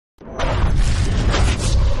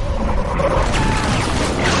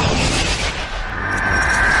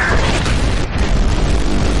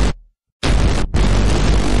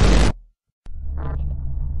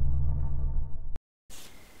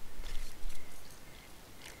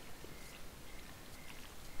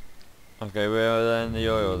Okay, we're then the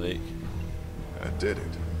oil leak. I did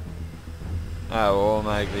it. Oh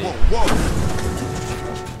my god. Whoa, whoa!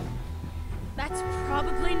 That's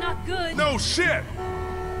probably not good. No shit!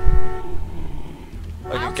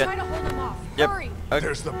 Okay, I'll try to hold him off. Yep. Hurry. Okay.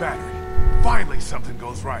 There's the battery. Finally something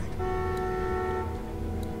goes right.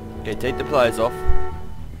 Okay, take the pliers off.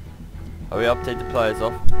 Hurry up, take the pliers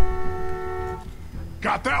off.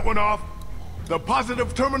 Got that one off. The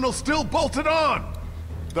positive terminal still bolted on.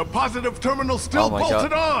 The positive terminal still my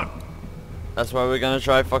bolted God. on. That's why we're gonna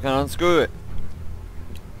try fucking unscrew it.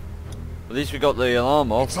 At least we got the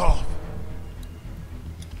alarm off. It's off.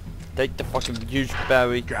 Take the fucking huge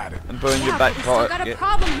battery Got it. and put it in your Yeah, back but we still got a pocket.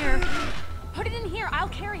 problem here. Put it in here. I'll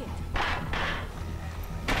carry it.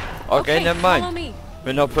 Okay, never Follow mind. me.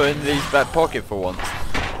 We're not putting these back pocket for once.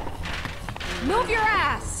 Move your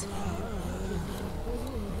ass.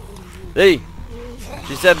 Lee,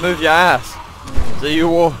 she said move your ass. So you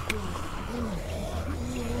will.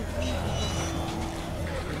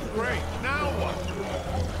 Great. Now what?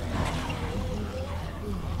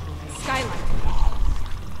 Skylight.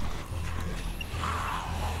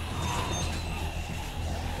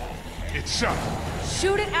 It's shut.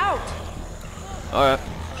 Shoot it out. Alright.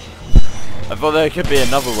 I thought there could be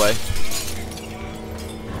another way.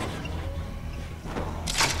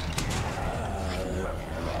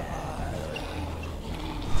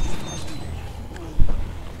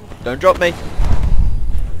 Don't drop me.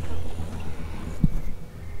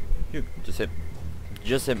 You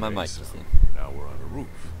just hit my mic. So Just then. now we're on the roof.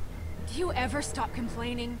 Do you ever stop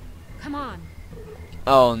complaining? Come on.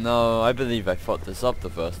 Oh no, I believe I fucked this up the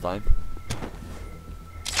first time.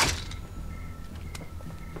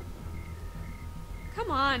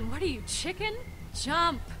 Come on. What are you, chicken?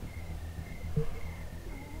 Jump.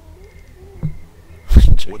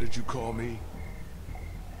 What did you call me?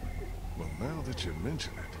 Well, now that you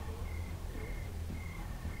mention it.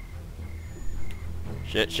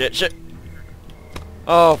 Shit, shit, shit.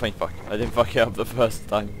 Oh, thank fuck. I didn't fuck it up the first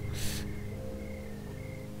time.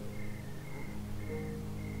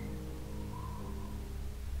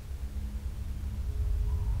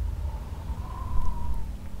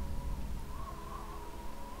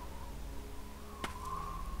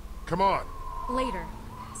 Come on. Later.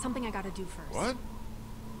 Something I gotta do first. What?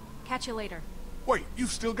 Catch you later. Wait, you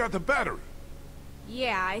still got the battery.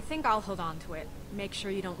 Yeah, I think I'll hold on to it. Make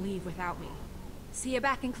sure you don't leave without me. See you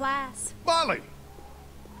back in class. Molly!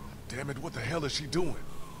 Damn it, what the hell is she doing?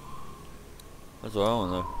 That's what I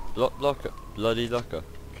want to know. Locker. Bloody locker.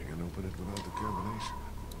 Can't open it without the combination.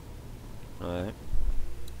 Alright.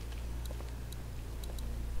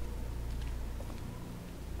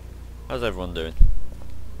 How's everyone doing?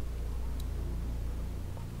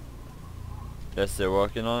 Yes, they're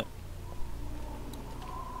working on it.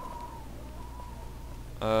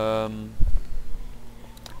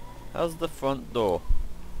 How's the front door?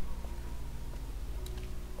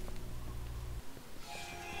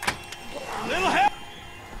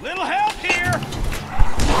 Little help here!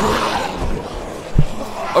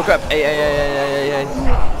 Oh crap! Hey!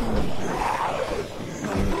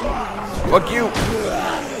 Fuck you!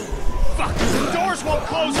 Fuck! The doors won't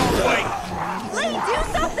close all the way! Lee, do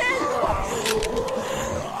something!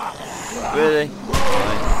 Really?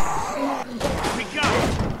 We got it!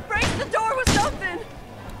 Break the door with something!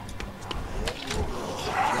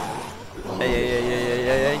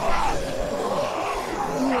 Hey!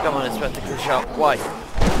 Come on, Inspector Sharp. Why?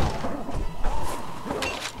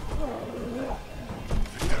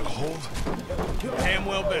 Think that'll hold? Damn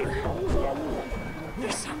well better.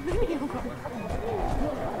 There's so many of them.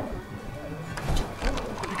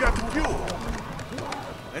 You got the fuel.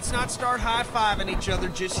 Let's not start high-fiving each other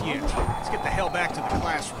just yet. Let's get the hell back to the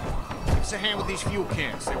classroom. Give us a hand with these fuel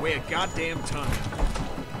cans. They weigh a goddamn ton.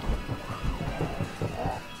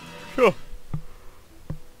 Sure.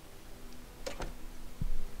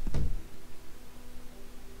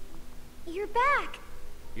 You're back!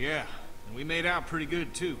 Yeah, and we made out pretty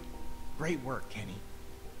good, too. Great work, Kenny.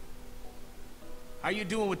 How you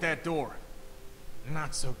doing with that door?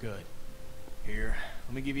 Not so good. Here,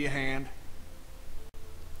 let me give you a hand.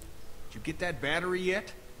 Did you get that battery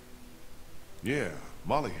yet? Yeah,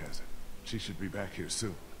 Molly has it. She should be back here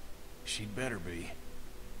soon. She'd better be.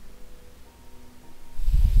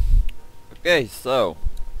 Okay, so.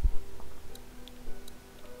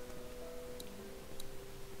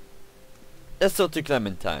 Let's go to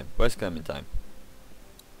Clementine. Where's Clementine?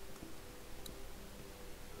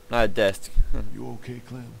 Not a desk. You okay,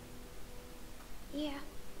 Clem? Yeah.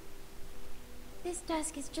 This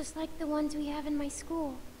desk is just like the ones we have in my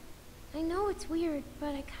school. I know it's weird,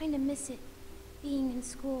 but I kinda miss it, being in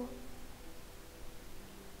school.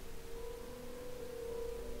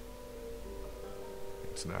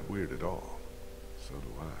 It's not weird at all. So do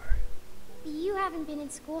I. You haven't been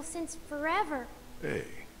in school since forever. Hey,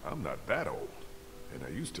 I'm not that old. And I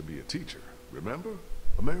used to be a teacher, remember?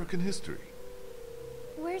 American history.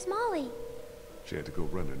 Where's Molly? She had to go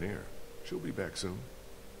run an errand. She'll be back soon.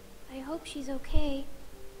 I hope she's okay.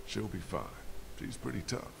 She'll be fine. She's pretty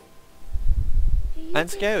tough. Do you And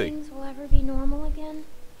think scary. things will ever be normal again?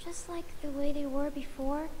 Just like the way they were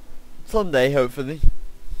before? Someday, hopefully.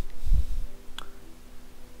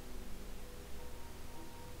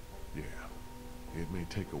 Yeah. It may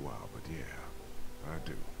take a while, but yeah, I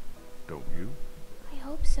do. Don't you? I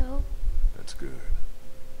hope so. That's good.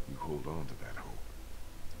 You hold on to that hope.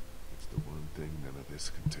 It's the one thing none of this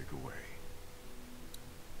can take away.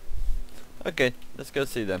 Okay, let's go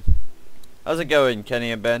see them. How's it going,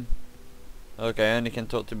 Kenny and Ben? Okay, I only can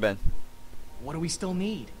talk to Ben. What do we still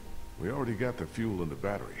need? We already got the fuel in the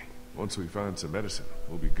battery. Once we find some medicine,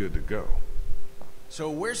 we'll be good to go. So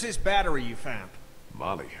where's this battery you found?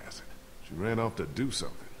 Molly has it. She ran off to do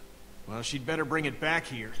something. Well, she'd better bring it back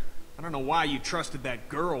here. I don't know why you trusted that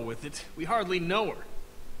girl with it. We hardly know her.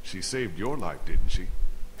 She saved your life, didn't she?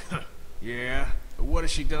 Yeah, but what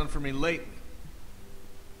has she done for me lately?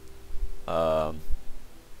 Got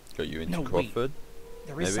you into No, wait. Crawford?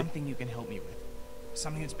 There is Maybe? something you can help me with.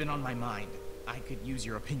 Something that's been on my mind. I could use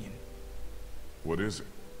your opinion. What is it?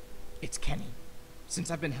 It's Kenny. Since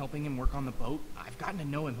I've been helping him work on the boat, I've gotten to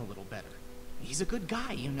know him a little better. He's a good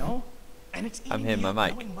guy, you know? And it's I'm eating hitting me my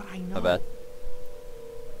up mic. knowing what I know. My bad.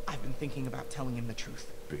 I've been thinking about telling him the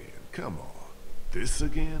truth. Ben, come on. This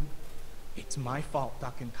again? It's my fault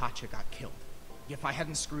Duck and Katja got killed. If I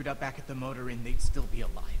hadn't screwed up back at the motor inn, they'd still be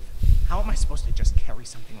alive. How am I supposed to just carry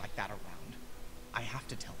something like that around? I have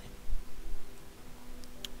to tell him.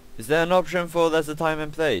 Is there an option for there's a time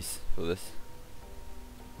and place for this?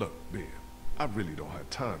 Look, Ben, I really don't have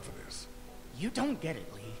time for this. You don't get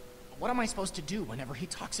it, Lee. What am I supposed to do whenever he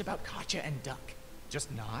talks about Katja and Duck?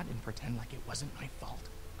 Just nod and pretend like it wasn't my fault?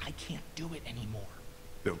 I can't do it anymore.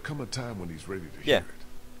 There'll come a time when he's ready to Yeah. hear it.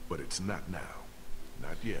 But it's not now.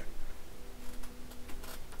 Not yet.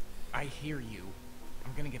 I hear you.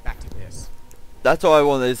 I'm gonna get back to this. That's all I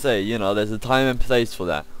wanted to say, you know, there's a time and place for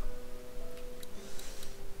that.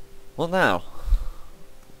 What now?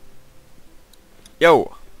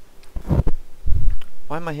 Yo!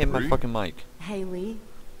 Why am I hitting my Bree? fucking mic? Hey, Lee.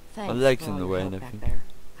 Thanks leg's for in all the your way help and back everything. there.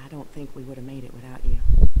 I don't think we would have made it without you.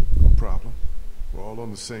 No problem. We're all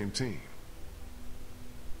on the same team.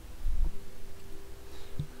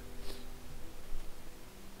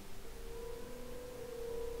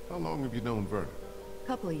 How long have you known Vernon?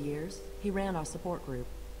 Couple of years. He ran our support group.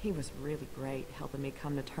 He was really great, helping me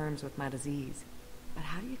come to terms with my disease. But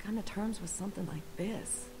how do you come to terms with something like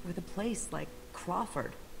this? With a place like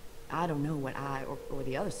Crawford? I don't know what I or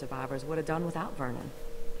the other survivors would have done without Vernon.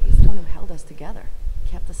 He's the one who held us together,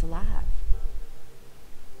 kept us alive.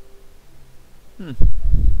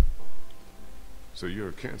 So you're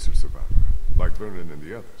a cancer survivor, like Vernon and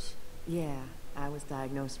the others. Yeah, I was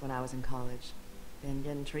diagnosed when I was in college. Been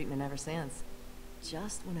getting treatment ever since.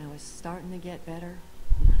 Just when I was starting to get better,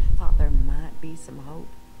 when I thought there might be some hope,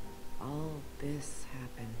 all this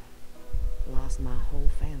happened. Lost my whole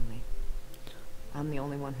family. I'm the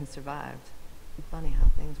only one who survived. Funny how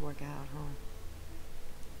things work out,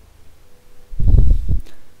 huh?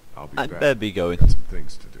 I'll be I back. better be going. Got some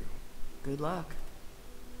things to do. Good luck.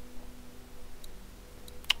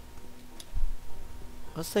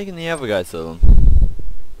 What's taking the other guy so long?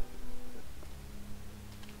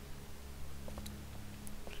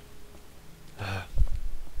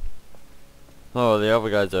 Oh, the other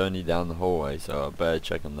guys are only down the hallway, so I better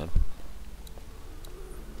check on them.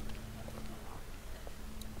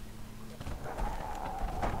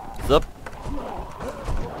 What's up?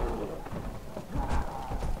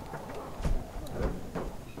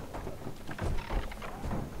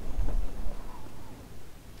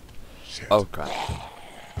 Shit. Oh crap.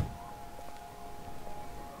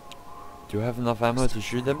 Do you have enough ammo to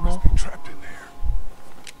shoot them all? Must be trapped in there.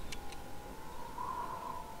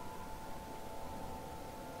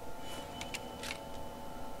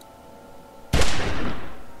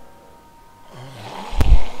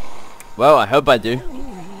 Well, I hope I do.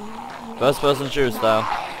 First person shooter style.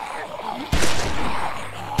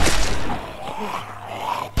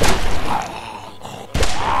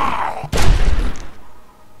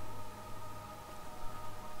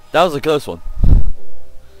 That was a close one.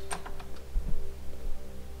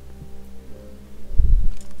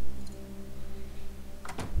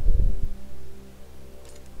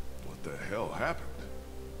 What the hell happened?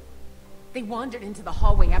 They wandered into the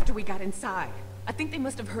hallway after we got inside. I think they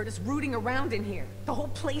must have heard us rooting around in here. The whole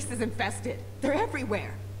place is infested. They're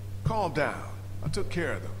everywhere. Calm down. I took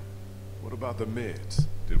care of them. What about the meds?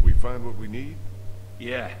 Did we find what we need?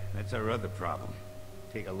 Yeah, that's our other problem.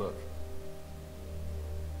 Take a look.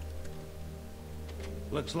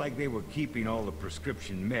 Looks like they were keeping all the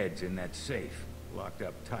prescription meds in that safe, locked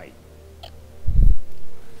up tight.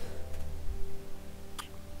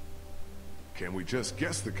 Can we just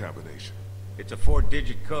guess the combination? It's a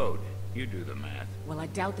 4-digit code. You do the math. Well, I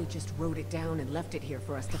doubt they just wrote it down and left it here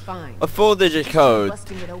for us to find. A 4-digit code.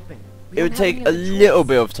 Busting it open. It would take a little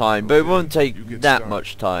bit of time, but it won't take that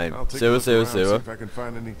much time. 000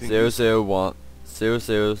 001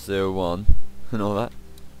 0001 and all that.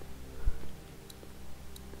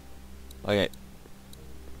 Okay.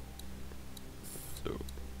 So,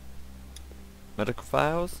 medical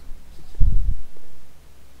files.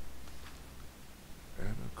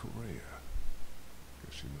 Anna Correa.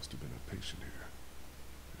 Guess she must have been a patient here.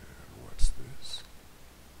 And what's this?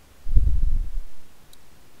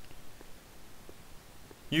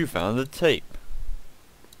 You found the tape.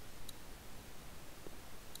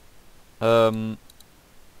 A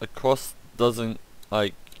cross doesn't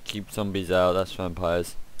like keep zombies out. That's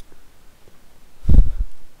vampires.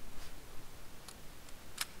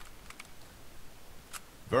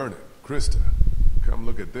 Vernon, Krista, come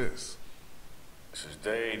look at this. This is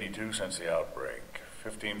day 82 since the outbreak.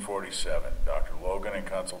 1547. Dr. Logan in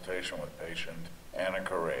consultation with patient Anna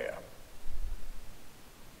Correa.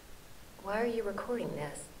 Why are you recording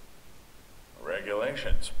this?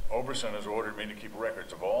 Regulations. Oberson has ordered me to keep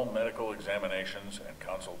records of all medical examinations and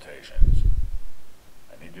consultations.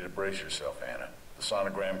 I need you to brace yourself, Anna. The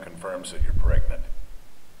sonogram confirms that you're pregnant.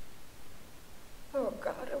 Oh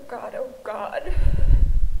God, oh God, oh God.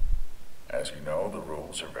 As you know, the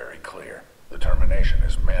rules are very clear. The termination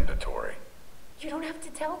is mandatory. You don't have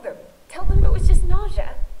to tell them. Tell them it was just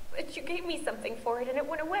nausea. But you gave me something for it and it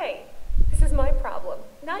went away. This is my problem,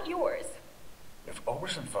 not yours. If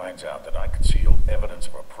Oberson finds out that I concealed evidence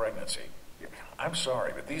of a pregnancy, I'm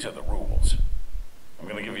sorry, but these are the rules. I'm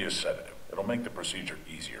going to give you a sedative. It'll make the procedure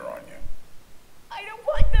easier on you. I don't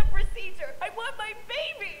want the procedure. I want my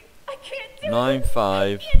baby. I can't do this. 9-5.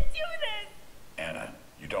 I can't do this. Anna,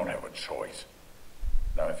 you don't have a choice.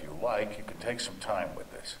 Now, if you like, you can take some time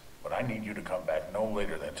with this, but I need you to come back no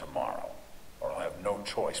later than tomorrow, or I'll have no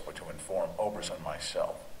choice but to inform Oberson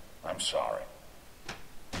myself. I'm sorry.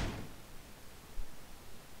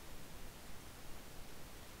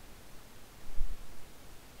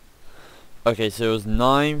 Okay, so it was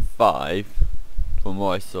 9-5 from what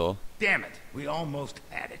I saw. Damn it, we almost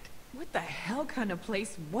had it. What the hell kind of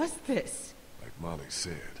place was this? Like Molly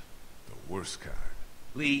said, the worst kind.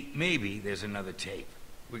 Lee, maybe there's another tape.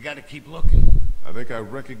 We gotta keep looking. I think I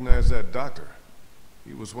recognize that doctor.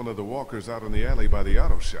 He was one of the walkers out in the alley by the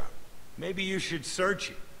auto shop. Maybe you should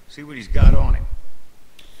search it. See what he's got on him.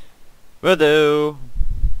 Will do.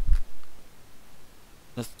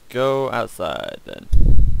 Let's go outside then.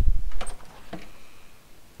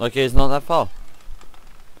 Lucky it's not that far.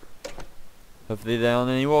 Hopefully there aren't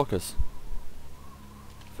any walkers.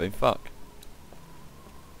 Thank fuck.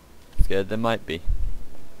 Scared there might be.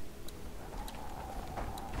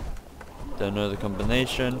 Don't know the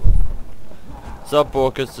combination. Sup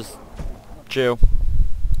walkers, just chill.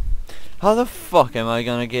 How the fuck am I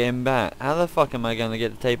gonna get him back? How the fuck am I gonna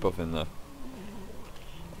get the tape off him though?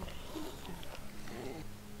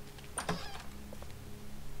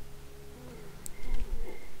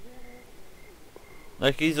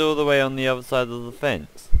 Like he's all the way on the other side of the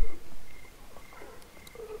fence.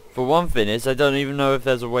 For one thing is, I don't even know if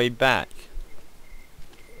there's a way back.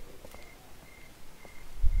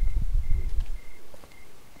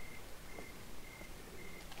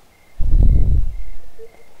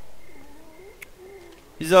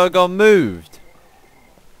 He's all got moved.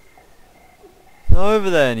 Not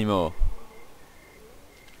over there anymore.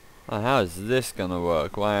 Oh, how is this gonna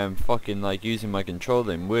work? Why I'm fucking like using my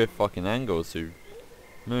controller in weird fucking angles to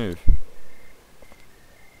move.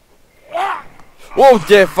 Whoa,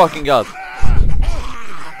 dear fucking god.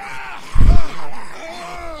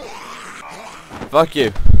 Fuck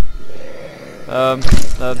you.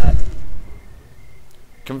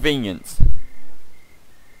 Convenience.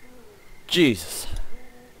 Jesus.